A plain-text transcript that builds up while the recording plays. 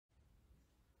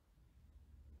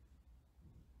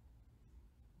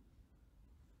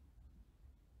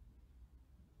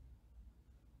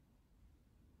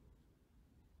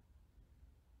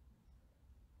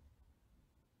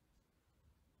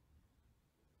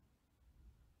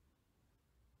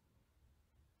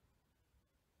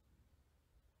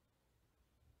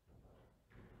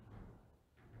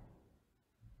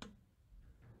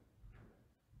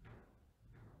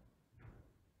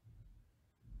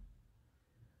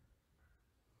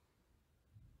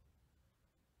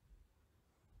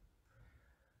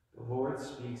Lord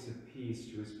speaks of peace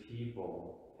to his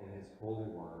people and his holy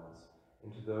ones,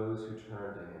 and to those who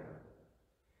turn to him.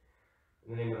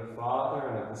 In the name of the Father,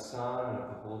 and of the Son, and of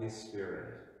the Holy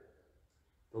Spirit.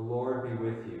 The Lord be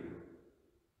with you.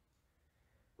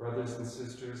 Brothers and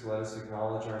sisters, let us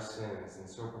acknowledge our sins and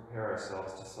so prepare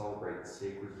ourselves to celebrate the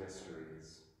sacred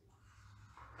mysteries.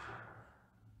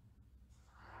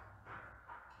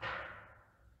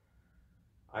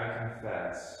 I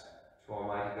confess to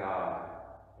Almighty God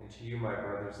and to you, my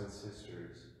brothers and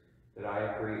sisters, that I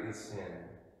have greatly sinned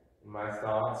in my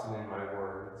thoughts and in my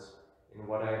words, in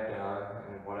what I have done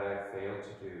and in what I have failed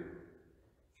to do,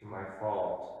 through my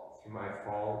fault,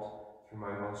 through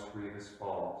my most grievous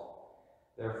fault.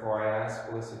 Therefore I ask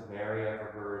Blessed Mary,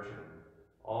 ever Virgin,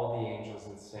 all the angels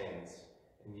and saints,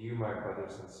 and you, my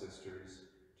brothers and sisters,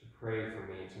 to pray for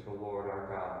me to the Lord our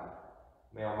God.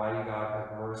 May Almighty God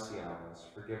have mercy on us,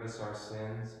 forgive us our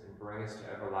sins, and bring us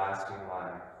to everlasting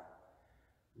life.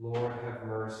 Lord, have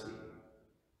mercy.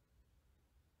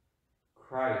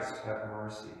 Christ, have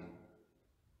mercy.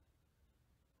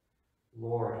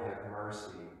 Lord, have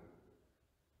mercy.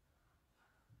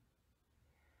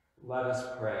 Let us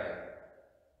pray.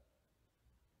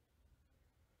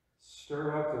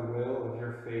 Stir up the will of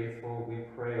your faithful, we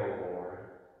pray, O Lord,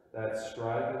 that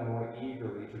striving more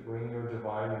eagerly to bring your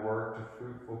divine work to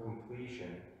fruitful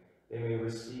completion, they may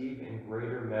receive in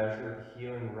greater measure the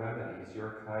healing remedies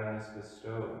your kindness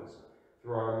bestows,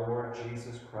 through our Lord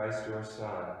Jesus Christ, your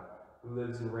Son, who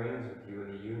lives and reigns with you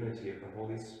in the unity of the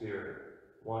Holy Spirit,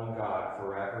 one God,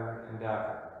 forever and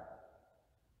ever.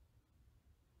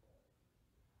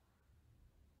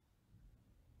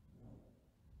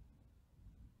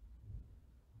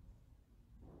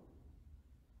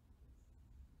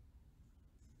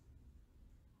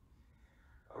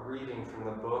 A reading from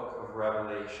the book of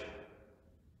Revelation.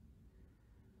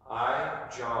 I,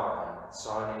 John,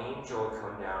 saw an angel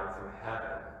come down from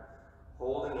heaven,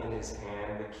 holding in his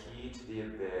hand the key to the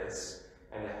abyss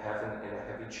and a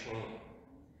heavy chain.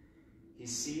 He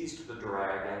seized the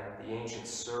dragon, the ancient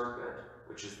serpent,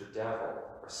 which is the devil,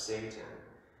 or Satan,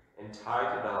 and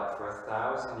tied it up for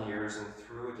 1,000 years and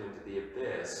threw it into the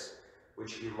abyss,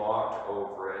 which he locked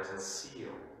over it and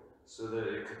sealed, so that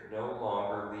it could no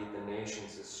longer lead the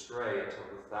nations astray until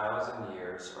the 1,000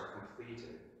 years are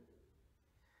completed.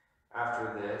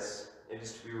 After this, it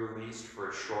is to be released for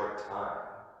a short time.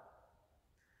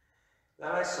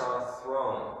 Then I saw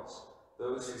thrones.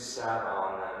 Those who sat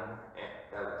on them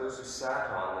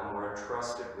were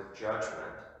entrusted with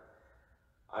judgment.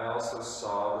 I also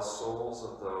saw the souls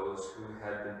of those who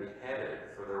had been beheaded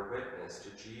for their witness to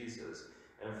Jesus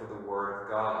and for the word of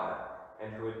God,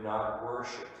 and who had not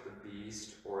worshipped the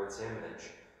beast or its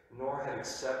image, nor had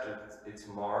accepted its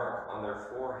mark on their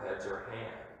foreheads or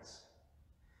hands.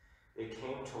 They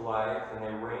came to life, and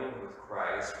they reigned with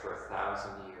Christ for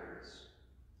 1,000 years.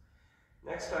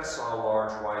 Next I saw a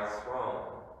large white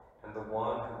throne, and the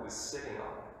one who was sitting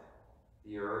on it.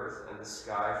 The earth and the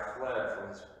sky fled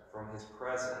from his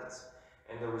presence,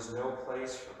 and there was no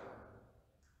place for them.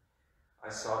 I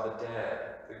saw the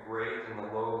dead, the great and the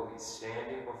lowly,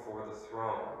 standing before the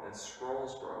throne, and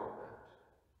scrolls were opened.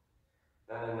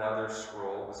 Then another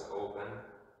scroll was opened,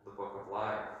 the book of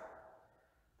life.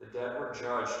 The dead were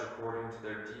judged according to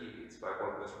their deeds by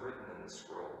what was written in the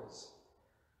scrolls.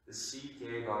 The sea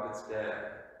gave up its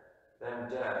dead. Then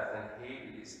death and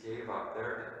Hades gave up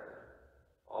their dead.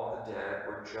 All the dead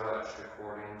were judged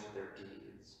according to their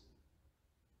deeds.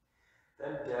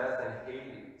 Then death and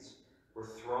Hades were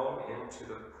thrown into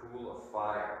the pool of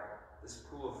fire. This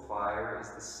pool of fire is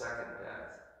the second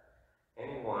death.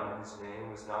 Anyone whose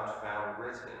name was not found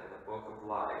written in the book of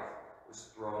life was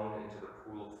thrown into the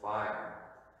pool of fire.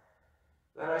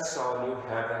 Then I saw a new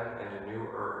heaven and a new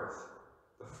earth.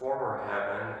 The former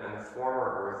heaven and the former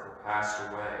earth had passed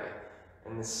away,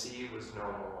 and the sea was no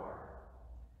more.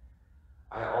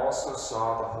 I also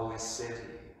saw the holy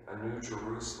city, a new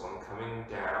Jerusalem, coming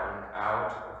down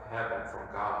out of heaven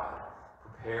from God,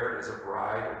 prepared as a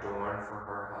bride adorned for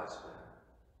her husband.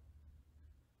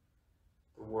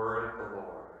 The word of the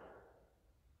Lord.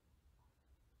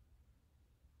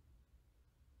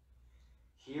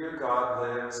 Here God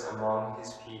lives among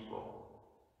his people.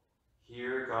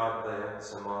 Here God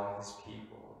lives among his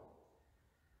people.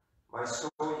 My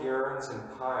soul yearns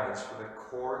and pines for the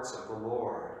courts of the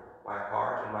Lord. My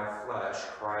heart and my flesh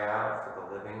cry out for the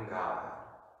living God.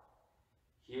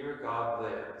 Here God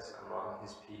lives among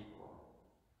his people.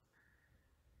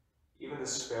 Even the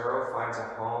sparrow finds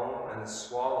a home, and the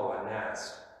swallow a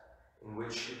nest, in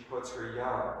which she puts her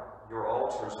young. Your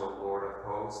altars, O Lord of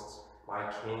hosts,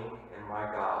 my King and my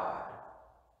God.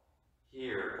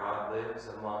 Here God lives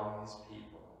among his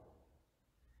people.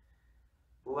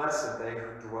 Blessed they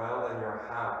who dwell in your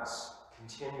house,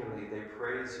 continually they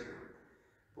praise you.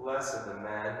 Blessed the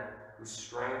men whose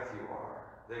strength you are,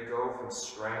 they go from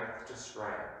strength to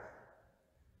strength.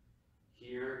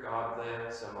 Here God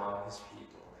lives among his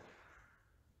people.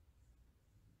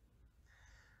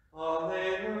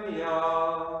 Alleluia,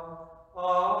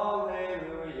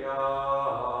 alleluia,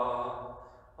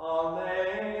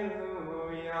 alleluia,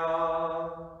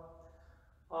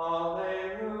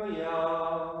 alleluia,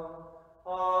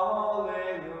 alleluia,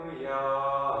 alleluia.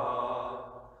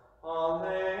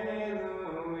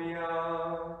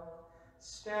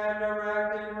 Stand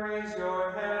erect and raise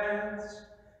your heads,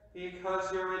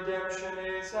 because your redemption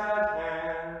is at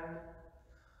hand.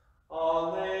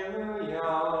 Alleluia,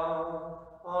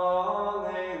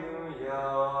 alleluia,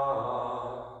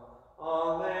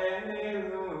 alleluia.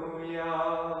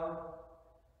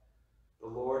 The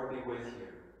Lord be with you.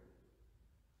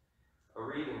 A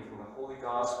reading from the Holy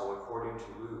Gospel according to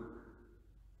Luke.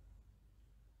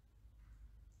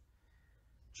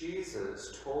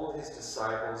 Jesus told his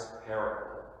disciples a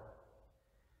parable.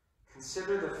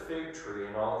 Consider the fig tree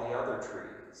and all the other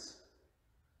trees.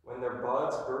 When their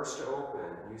buds burst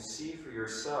open, you see for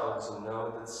yourselves and know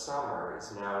that summer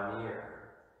is now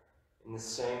near. In the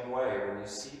same way, when you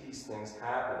see these things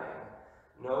happening,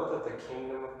 know that the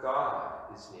kingdom of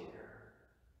God is near.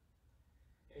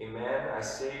 Amen, I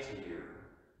say to you,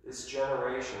 this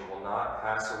generation will not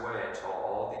pass away until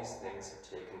all these things have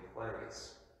taken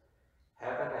place.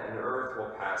 Heaven and earth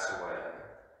will pass away,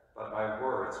 but my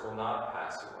words will not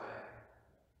pass away.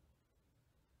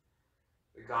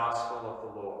 The Gospel of the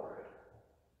Lord.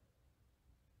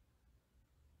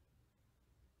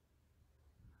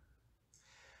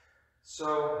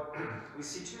 So, we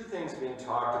see two things being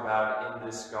talked about in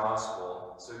this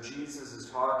Gospel. So Jesus is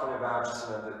talking about just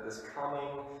this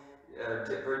coming,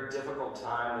 very difficult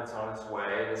time that's on its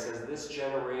way. And it says this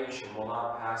generation will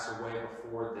not pass away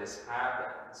before this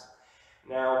happens.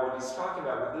 Now, what he's talking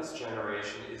about with this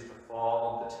generation is the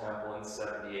fall of the temple in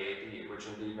 70 AD, which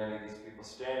indeed many of these people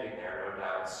standing there no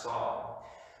doubt saw.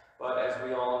 But as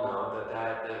we all know,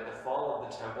 that the fall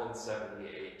of the temple in 70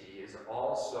 AD is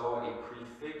also a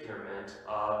prefigurement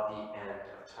of the end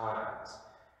of times.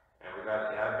 And we've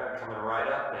got Advent coming right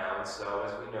up now, and so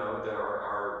as we know,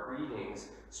 our readings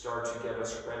start to get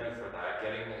us ready for that,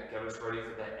 get us ready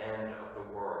for the end of the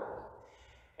world.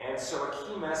 And so a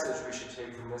key message we should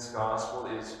take from this gospel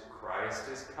is Christ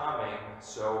is coming,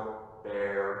 so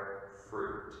bear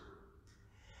fruit.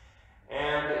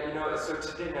 And, so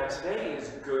today is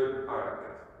Good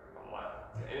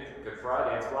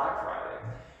Friday, it's Black Friday.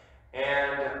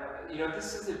 And,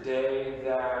 this is a day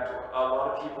that a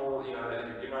lot of people,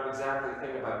 you're not exactly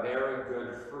thinking about bearing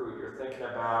good fruit. You're thinking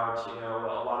about, a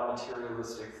lot of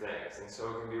materialistic things. And so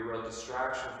it can be a real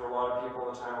distraction for a lot of people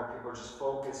at a time where people are just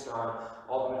focused on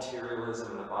all the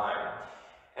materialism and the buying.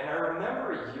 And I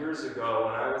remember years ago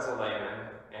when I was a layman,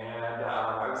 and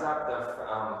I was at the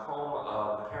home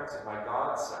of the parents of my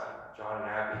godson, John and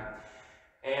Abby.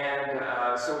 And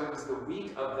so it was the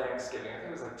week of Thanksgiving. I think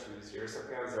it was like Tuesday or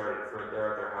something. I was there at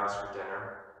their house for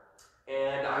dinner.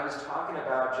 And I was talking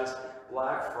about just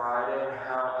Black Friday and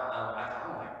how I thought,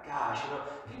 oh my gosh,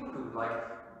 people who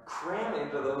cram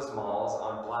into those malls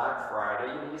on Black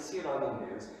Friday, you see it on the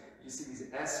news. You see these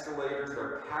escalators,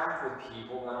 they're packed with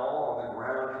people, and all on the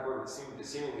ground, people are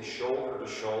seemingly shoulder to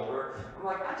shoulder. I'm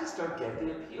like, I just don't get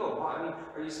the appeal. Why? I mean,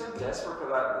 are you so desperate for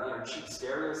that, cheap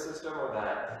stereo system or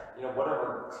that,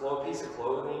 whatever piece of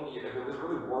clothing? If it was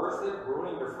really worth it,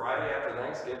 ruining your Friday after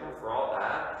Thanksgiving for all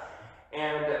that?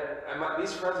 And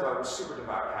these friends of mine were super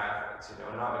devout Catholics,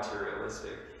 not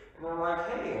materialistic. And they're like,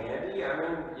 hey, Andy,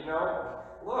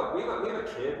 look, we have a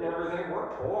kid and everything, we're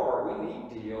poor, we need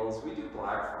deals, we do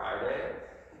Black Friday.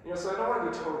 So I don't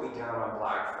want to be totally down on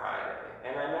Black Friday.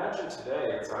 And I imagine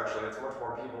today it's much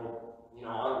more people,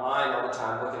 online all the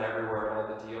time, looking everywhere at all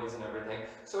the deals and everything.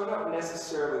 So I don't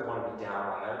necessarily want to be down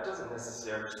on that. It doesn't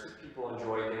necessarily, just because people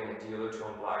enjoy getting a deal or two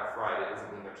on Black Friday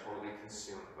doesn't mean they're totally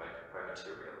consumed by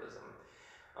materialism.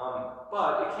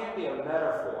 But it can be a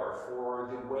metaphor for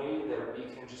the way that we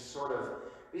can just sort of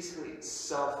basically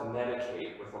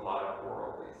self-medicate with a lot of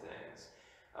worldly things.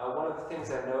 One of the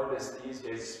things I noticed these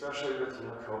days, especially with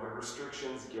COVID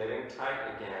restrictions getting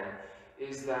tight again,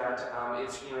 is that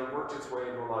it's worked its way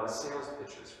into a lot of sales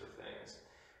pitches for things.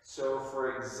 So,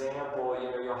 for example,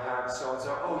 you'll have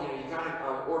so-and-so, you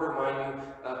gotta order my new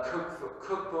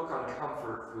cookbook on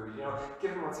comfort food.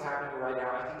 Given what's happening right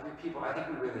now, I think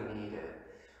we really need it.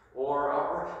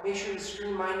 Or make sure to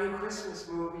stream my new Christmas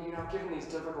movie, given these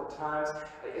difficult times.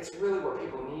 It's really what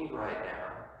people need right now.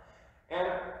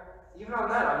 And even on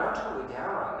that, I'm not totally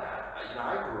down on that.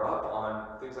 I grew up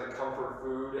on things like comfort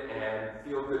food and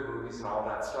feel-good movies and all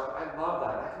that stuff. I love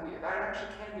that. That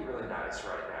actually can be really nice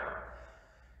right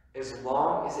now, as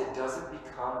long as it doesn't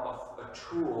become a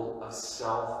tool of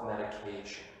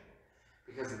self-medication.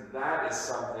 Because that is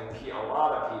something a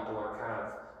lot of people are kind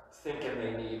of thinking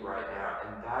they need right now,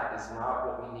 and that is not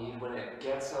what we need when it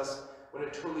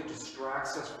totally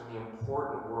distracts us from the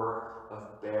important work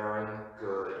of bearing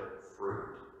good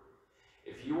fruit.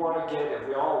 If we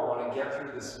all want to get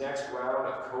through this next round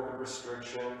of COVID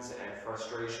restrictions and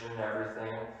frustration and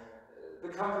everything, the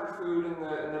comfort food and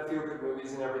the feel-good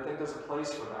movies and everything, there's a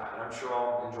place for that, and I'm sure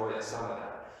I'll enjoy some of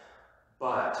that.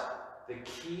 But the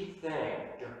key thing,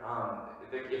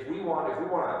 if we want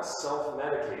to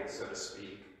self-medicate, so to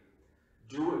speak,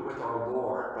 do it with our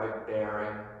Lord by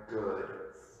bearing good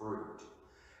fruit.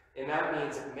 And that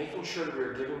means making sure that we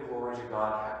are giving glory to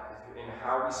God in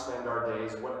how we spend our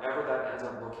days, whatever that ends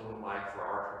up looking like for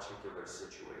our particular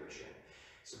situation.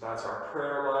 So that's our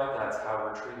prayer life, that's how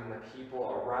we're treating the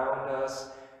people around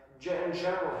us, in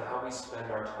general, how we spend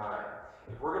our time.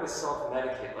 If we're going to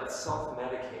self-medicate, let's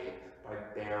self-medicate by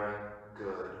bearing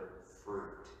good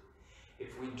fruit.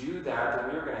 If we do that,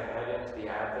 then we are going to head into the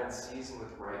Advent season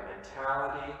with the right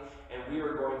mentality, and we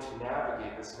are going to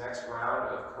navigate this next round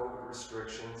of COVID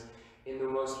restrictions in the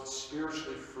most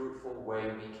spiritually fruitful way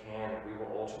we can, and we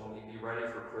will ultimately be ready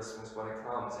for Christmas when it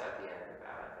comes at the end of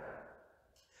Advent.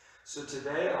 So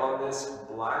today, on this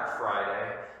Black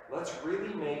Friday, let's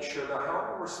really make sure that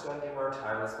however we're spending our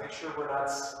time, let's make sure we're not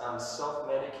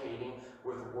self-medicating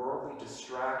with worldly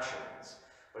distractions,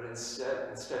 but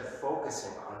instead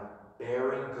focusing on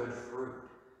bearing good fruit,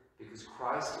 because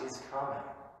Christ is coming,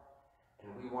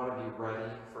 and we want to be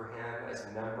ready for him as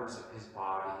members of his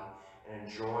body and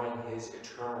enjoying his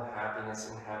eternal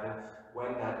happiness in heaven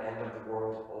when that end of the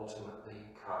world ultimately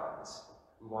comes.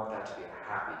 We want that to be a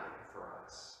happy day for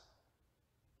us.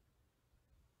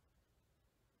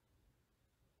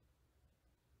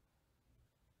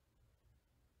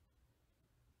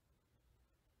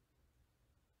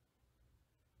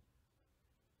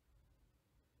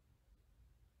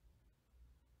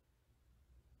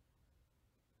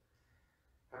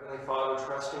 Heavenly Father,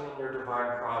 trusting in your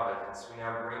divine providence, we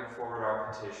now bring forward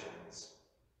our petitions.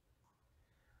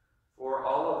 For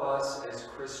all of us as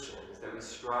Christians, that we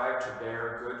strive to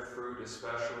bear good fruit,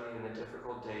 especially in the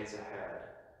difficult days ahead,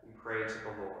 we pray to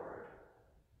the Lord.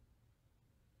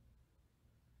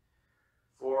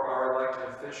 For our elected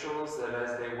officials, that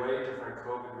as they weigh different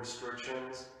COVID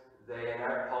restrictions, they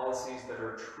enact policies that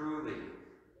are truly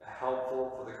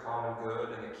helpful for the common good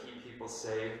and that keep people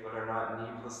safe, but are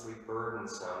not needlessly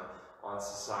burdensome on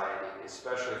society,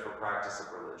 especially for practice of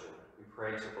religion. We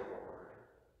pray to the Lord.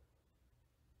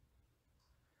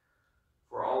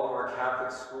 For all of our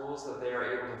Catholic schools, that they are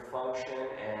able to function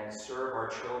and serve our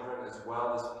children as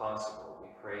well as possible, we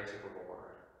pray to the Lord.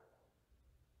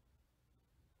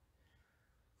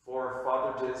 For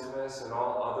Father Dismas and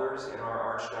all others in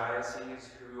our archdiocese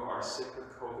who are sick with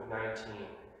COVID-19,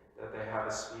 that they have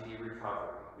a speedy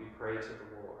recovery, we pray to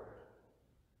the Lord.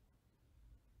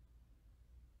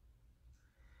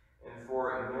 And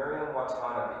for Miriam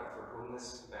Watanabe,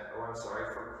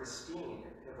 for Christine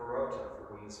Pivarota, for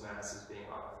whom this Mass is being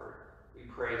offered, we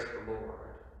pray to the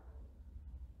Lord.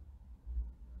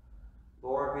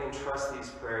 Lord, we entrust these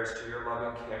prayers to your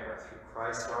loving care through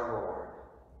Christ our Lord.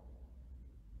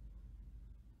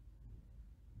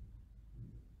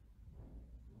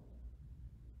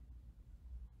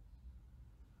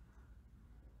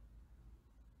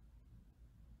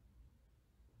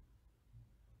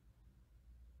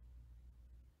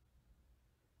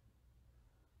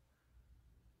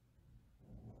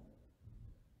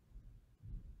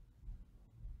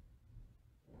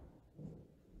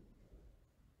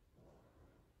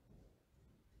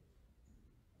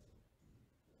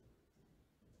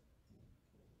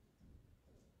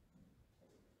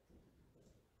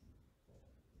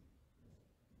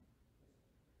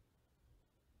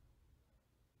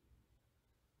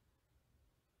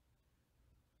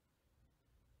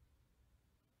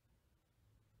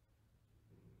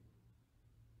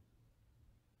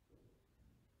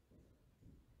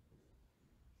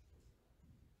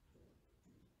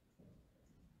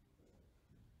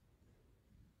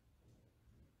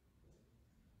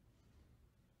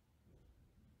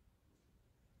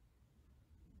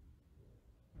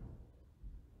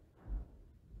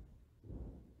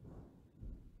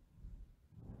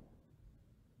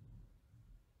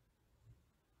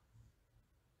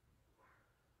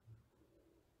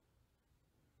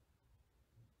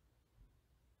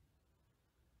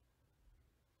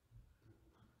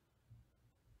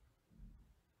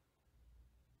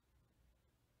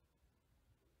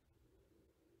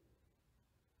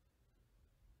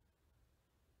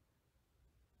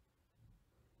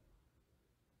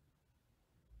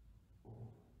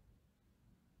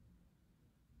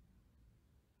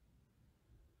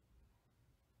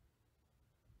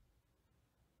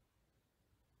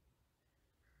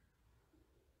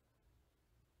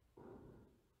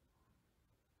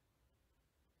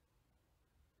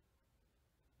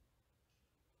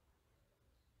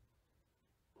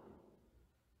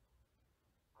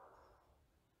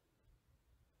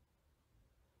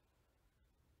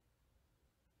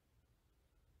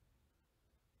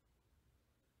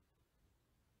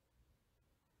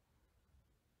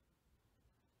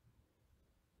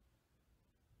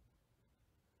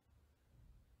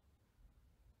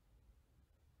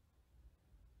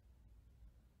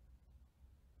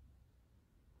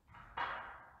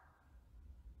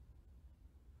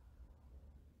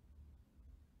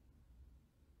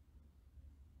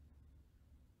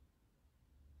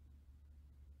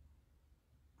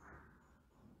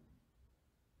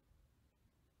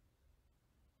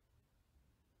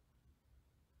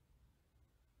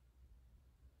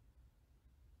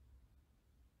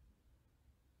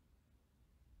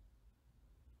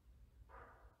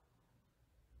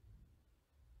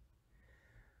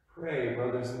 Pray,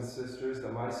 brothers and sisters,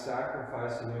 that my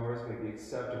sacrifice and yours may be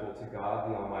acceptable to God,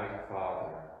 the Almighty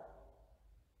Father.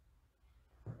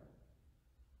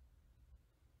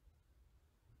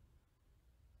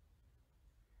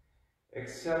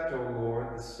 Accept, O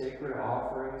Lord, the sacred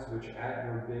offerings which at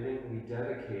your bidding we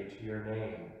dedicate to your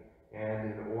name,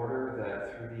 and in order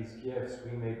that through these gifts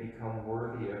we may become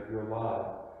worthy of your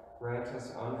love, grant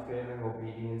us unfailing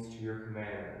obedience to your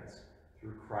commandments,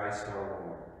 through Christ our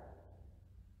Lord.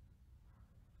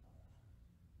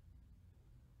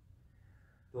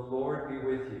 The Lord be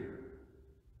with you.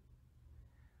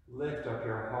 Lift up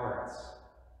your hearts.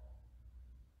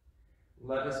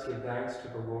 Let us give thanks to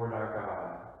the Lord our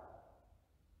God.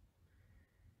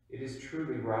 It is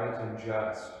truly right and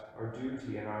just, our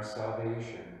duty and our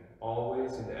salvation,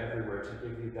 always and everywhere to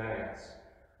give you thanks,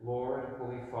 Lord,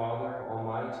 Holy Father,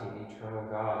 Almighty and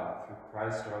eternal God, through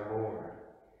Christ our Lord.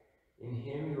 In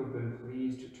him you have been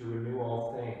pleased to renew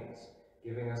all things,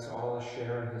 giving us all a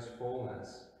share in his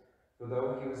fullness. For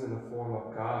though he was in the form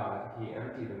of God, he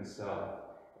emptied himself,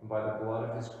 and by the blood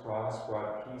of his cross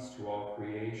brought peace to all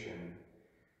creation.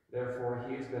 Therefore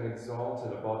he has been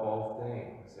exalted above all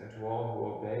things, and to all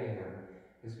who obey him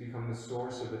has become the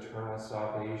source of eternal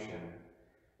salvation.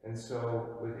 And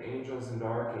so, with angels and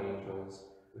archangels,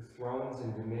 with thrones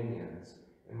and dominions,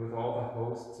 and with all the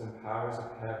hosts and powers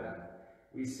of heaven,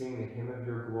 we sing the hymn of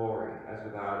your glory, as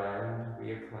without end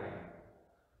we acclaim.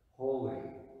 Holy,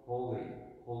 holy,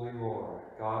 holy Lord,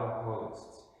 God of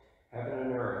hosts, heaven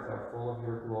and earth are full of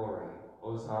your glory.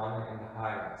 Hosanna in the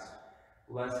highest.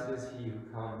 Blessed is he who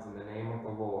comes in the name of the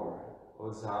Lord.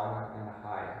 Hosanna in the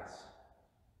highest.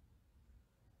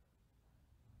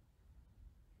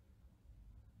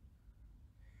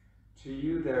 To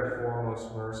you, therefore,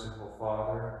 most merciful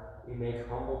Father, we make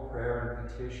humble prayer and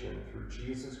petition through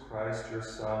Jesus Christ, your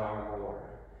Son, our Lord,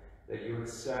 that you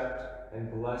accept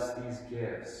and bless these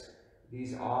gifts,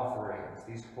 these offerings,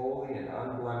 these holy and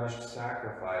unblemished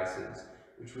sacrifices,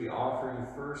 which we offer you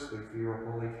firstly for your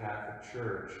holy Catholic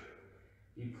Church.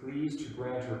 Be pleased to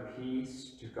grant her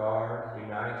peace, to guard,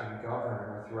 unite, and govern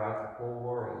her throughout the whole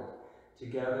world,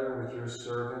 together with your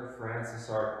servant Francis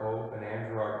our Pope and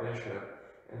Andrew our Bishop,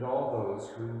 and all those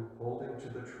who, holding to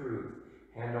the truth,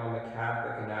 hand on the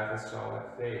Catholic and Apostolic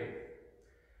faith.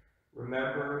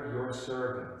 Remember your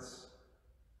servants,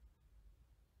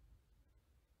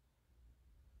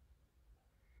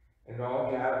 and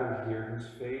all gathered here whose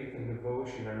faith and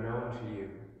devotion are known to you.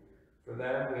 For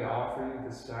them we offer you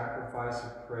the sacrifice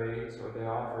of praise, or they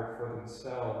offer it for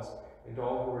themselves and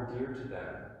all who are dear to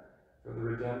them, for the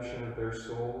redemption of their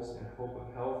souls and hope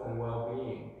of health and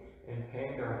well-being, and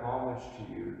paying their homage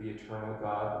to you, the eternal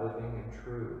God, living and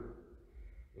true.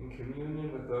 In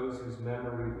communion with those whose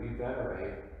memory we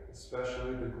venerate,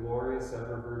 especially the glorious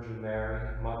ever-Virgin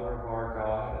Mary, Mother of our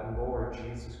God and Lord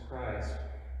Jesus Christ,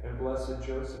 and blessed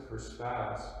Joseph, her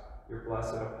spouse, your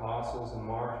blessed apostles and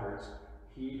martyrs,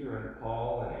 Peter and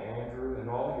Paul and Andrew and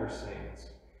all your saints,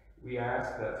 we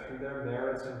ask that through their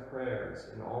merits and prayers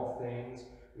in all things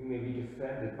we may be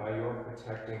defended by your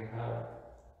protecting help.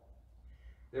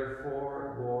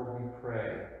 Therefore, Lord, we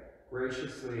pray,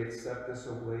 graciously accept this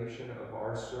oblation of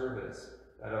our service,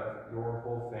 that of your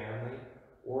whole family.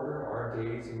 Order our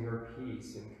days in your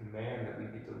peace, and command that we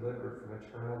be delivered from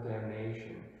eternal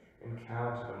damnation and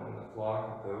counted among the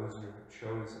flock of those you have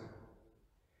chosen.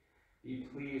 Be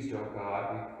pleased, O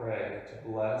God, we pray, to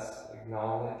bless,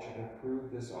 acknowledge, and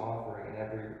approve this offering in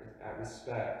every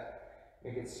respect.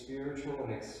 Make it spiritual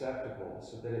and acceptable,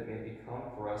 so that it may become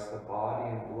for us the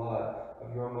body and blood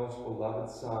of your most beloved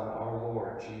Son, our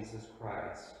Lord Jesus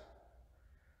Christ.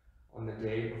 On the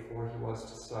day before he was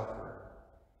to suffer,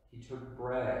 he took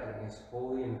bread in his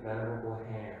holy and venerable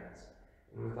hands,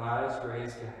 and with eyes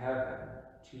raised to heaven,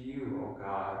 to you, O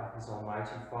God, his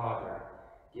almighty Father,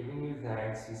 giving you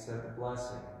thanks, he said the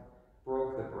blessing,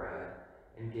 broke the bread,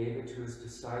 and gave it to his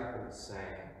disciples,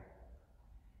 saying,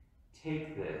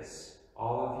 "Take this,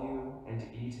 all of you,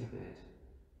 and eat of it,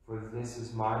 for this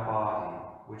is my body,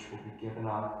 which will be given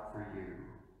up for you."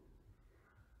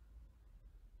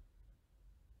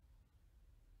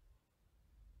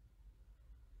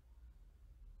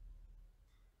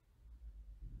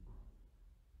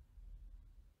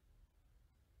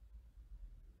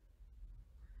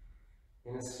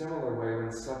 In a similar way,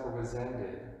 when supper was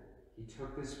ended, he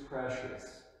took this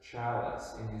precious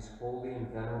chalice in his holy and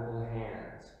venerable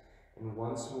hands, and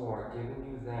once more, giving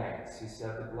you thanks, he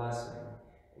said the blessing,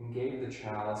 and gave the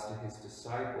chalice to his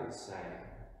disciples, saying,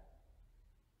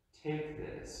 "Take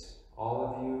this, all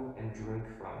of you, and drink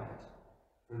from it,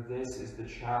 for this is the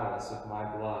chalice of my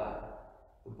blood,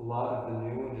 the blood of the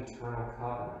new and eternal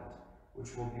covenant,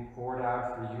 which will be poured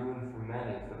out for you and for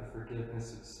many for the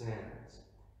forgiveness of sins.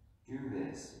 Do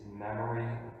this in memory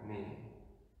of me.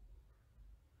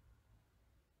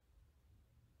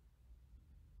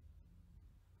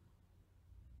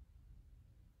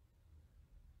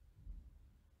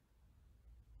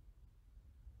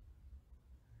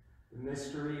 The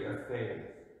mystery of faith.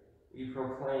 We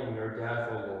proclaim your death,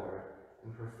 O Lord,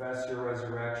 and profess your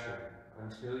resurrection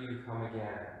until you come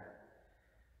again.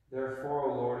 Therefore,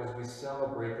 O Lord, as we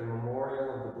celebrate the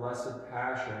memorial of the blessed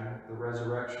Passion, the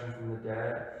resurrection from the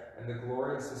dead, and the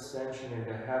glorious ascension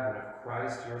into heaven of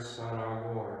Christ your Son,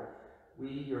 our Lord, we,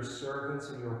 your servants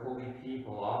and your holy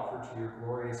people, offer to your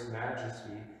glorious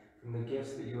majesty from the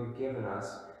gifts that you have given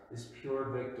us this pure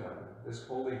victim, this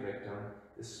holy victim,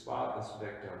 this spotless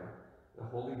victim, the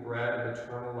holy bread of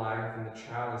eternal life and the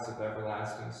chalice of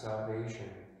everlasting salvation.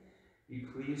 Be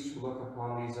pleased to look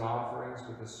upon these offerings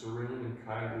with a serene and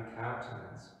kindly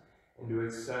countenance, and to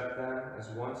accept them as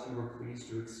once you were pleased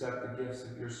to accept the gifts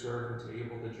of your servant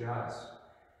Abel the just,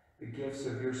 the gifts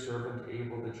of your servant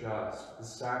Abel the just, the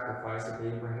sacrifice of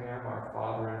Abraham, our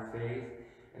father in faith,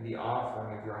 and the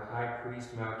offering of your high priest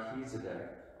Melchizedek,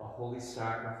 a holy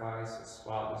sacrifice, a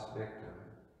spotless victim.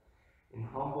 In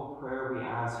humble prayer we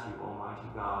ask you, Almighty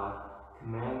God,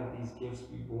 command that these gifts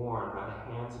be borne by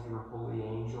the hands of your holy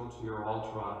angel to your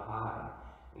altar on high,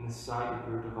 in the sight of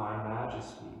your divine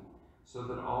majesty, so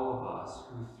that all of us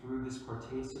who through this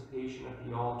participation at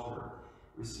the altar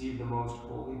receive the most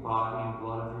holy body and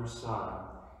blood of your Son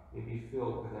may be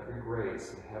filled with every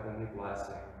grace and heavenly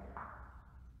blessing.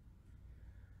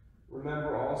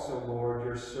 Remember also, Lord,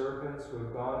 your servants who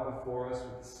have gone before us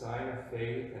with the sign of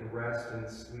faith and rest in the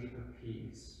sleep of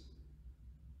peace.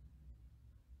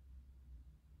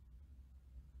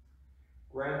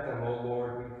 Grant them, O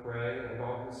Lord, we pray, and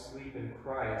all who sleep in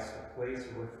Christ, a place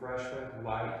of refreshment,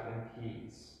 light, and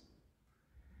peace.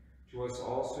 To us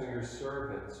also, your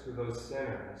servants, who though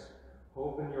sinners,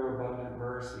 hope in your abundant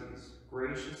mercies,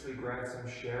 graciously grant some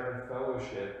share and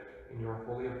fellowship in your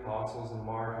holy apostles and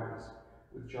martyrs,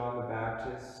 with John the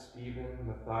Baptist, Stephen,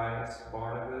 Matthias,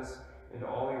 Barnabas, and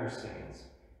all your saints.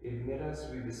 Admit us,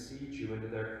 we beseech you, into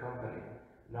their company,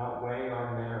 not weighing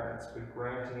our merits, but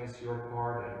granting us your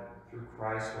pardon through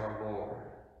Christ our Lord,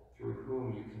 through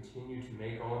whom you continue to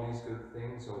make all these good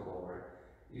things, O Lord.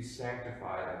 You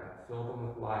sanctify them, fill them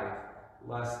with life,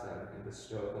 bless them, and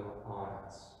bestow them upon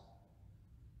us.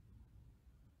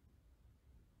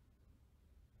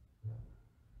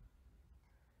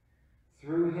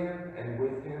 Through him, and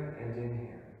with him, and in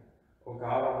him, O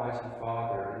God, Almighty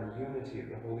Father, in the unity of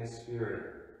the Holy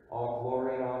Spirit, all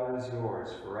glory and honor is yours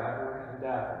forever and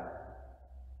ever.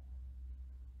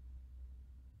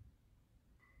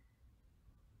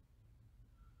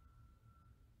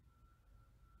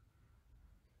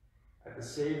 At the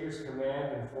Savior's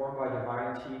command, informed by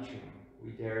divine teaching,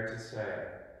 we dare to say,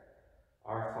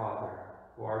 Our Father,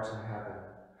 who art in heaven,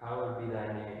 hallowed be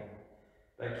thy name.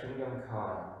 Thy kingdom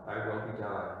come, thy will be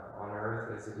done, on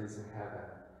earth as it is in heaven.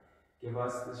 Give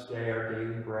us this day our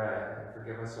daily bread, and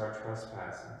forgive us our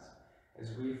trespasses,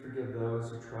 as we forgive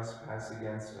those who trespass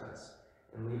against us.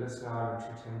 And lead us not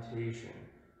into temptation,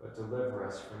 but deliver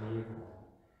us from evil.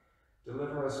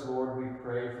 Deliver us, Lord, we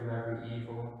pray, from every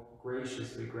evil.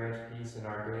 Graciously grant peace in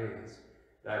our days,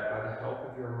 that by the help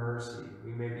of your mercy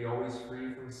we may be always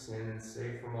free from sin and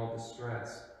safe from all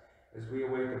distress, as we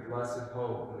await the blessed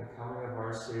hope and the coming of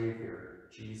our Savior,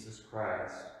 Jesus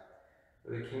Christ.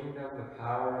 For the kingdom, the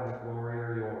power, and the glory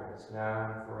are yours,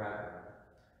 now and forever.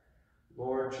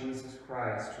 Lord Jesus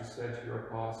Christ, who said to your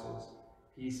apostles,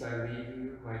 Peace I leave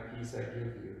you, my peace I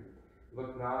give you,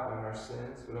 look not on our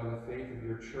sins, but on the faith of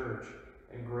your church,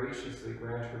 and graciously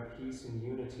grant her peace and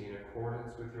unity in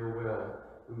accordance with your will,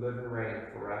 who live and reign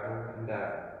forever and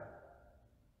ever.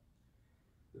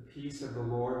 The peace of the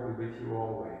Lord be with you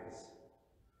always.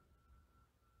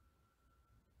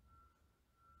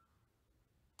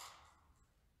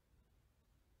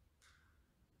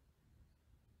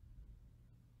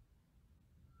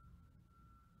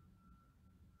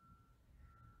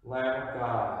 Lamb of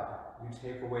God, you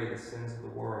take away the sins of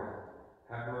the world,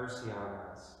 have mercy on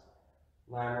us.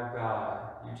 Lamb of God,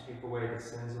 you take away the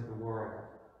sins of the world,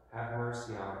 have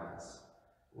mercy on us.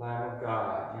 Lamb of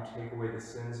God, you take away the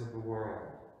sins of the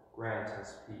world, grant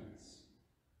us peace.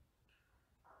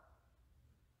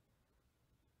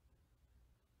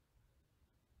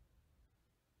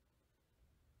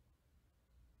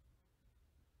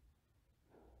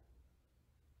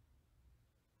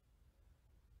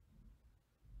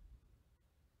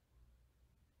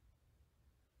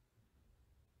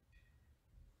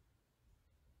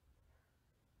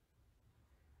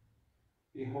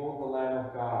 Behold the Lamb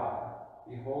of God.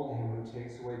 Behold him who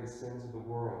takes away the sins of the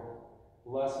world.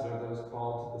 Blessed are those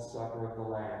called to the supper of the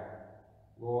Lamb.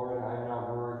 Lord, I am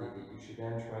not worthy that you should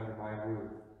enter under my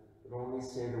roof, but only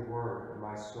say the word, and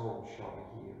my soul shall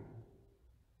be healed.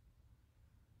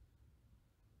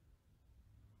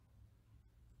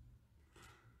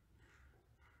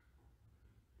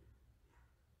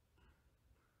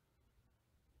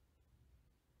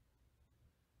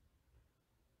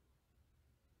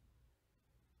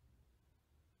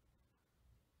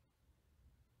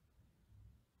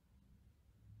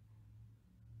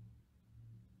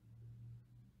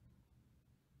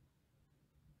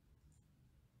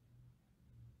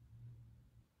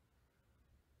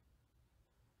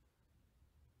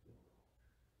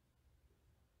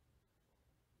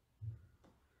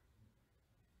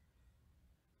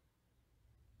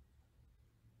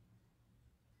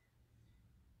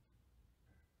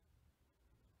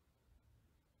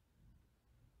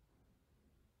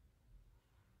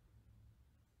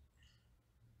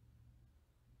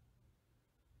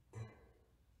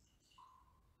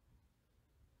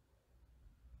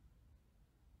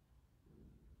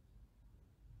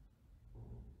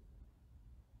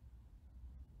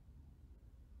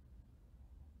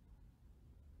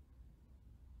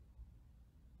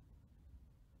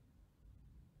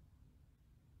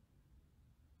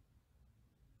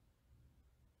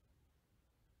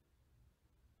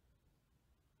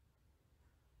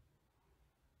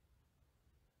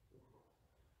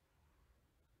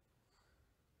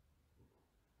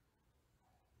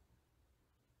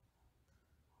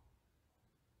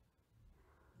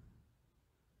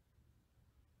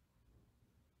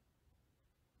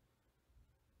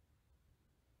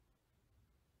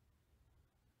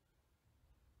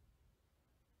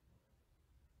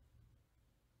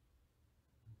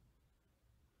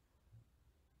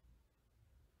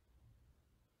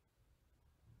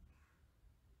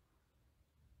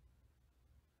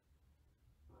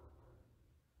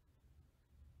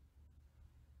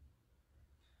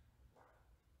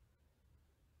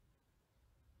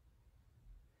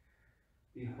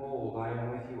 Behold, I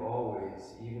am with you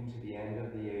always, even to the end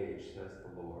of the age, says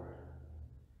the Lord.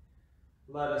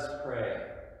 Let us pray.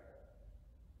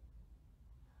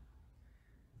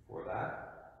 Before that,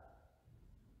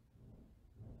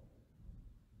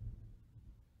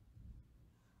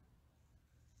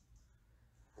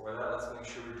 let's make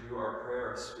sure we do our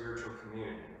prayer of spiritual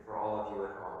communion for all of you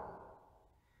at home.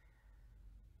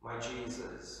 My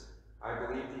Jesus, I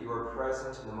believe that you are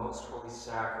present in the most holy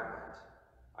sacrament.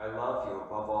 I love you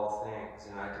above all things,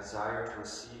 and I desire to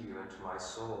receive you into my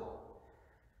soul.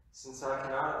 Since I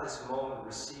cannot at this moment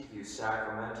receive you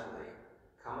sacramentally,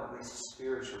 come at least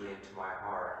spiritually into my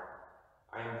heart.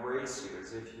 I embrace you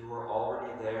as if you were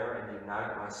already there and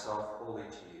unite myself wholly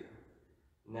to you.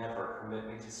 Never permit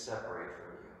me to separate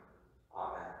from you.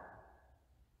 Amen.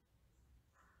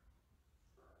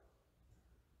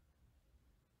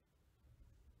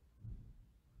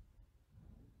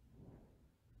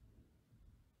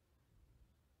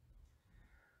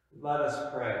 Let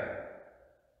us pray.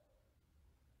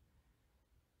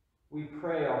 We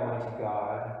pray, Almighty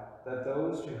God, that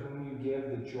those to whom you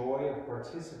give the joy of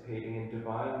participating in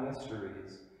divine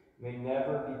mysteries may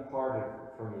never be parted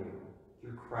from you,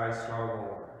 through Christ our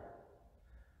Lord.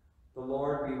 The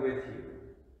Lord be with you.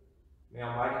 May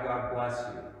Almighty God bless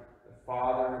you, the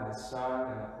Father, and the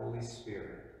Son, and the Holy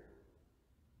Spirit.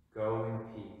 Go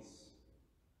in peace.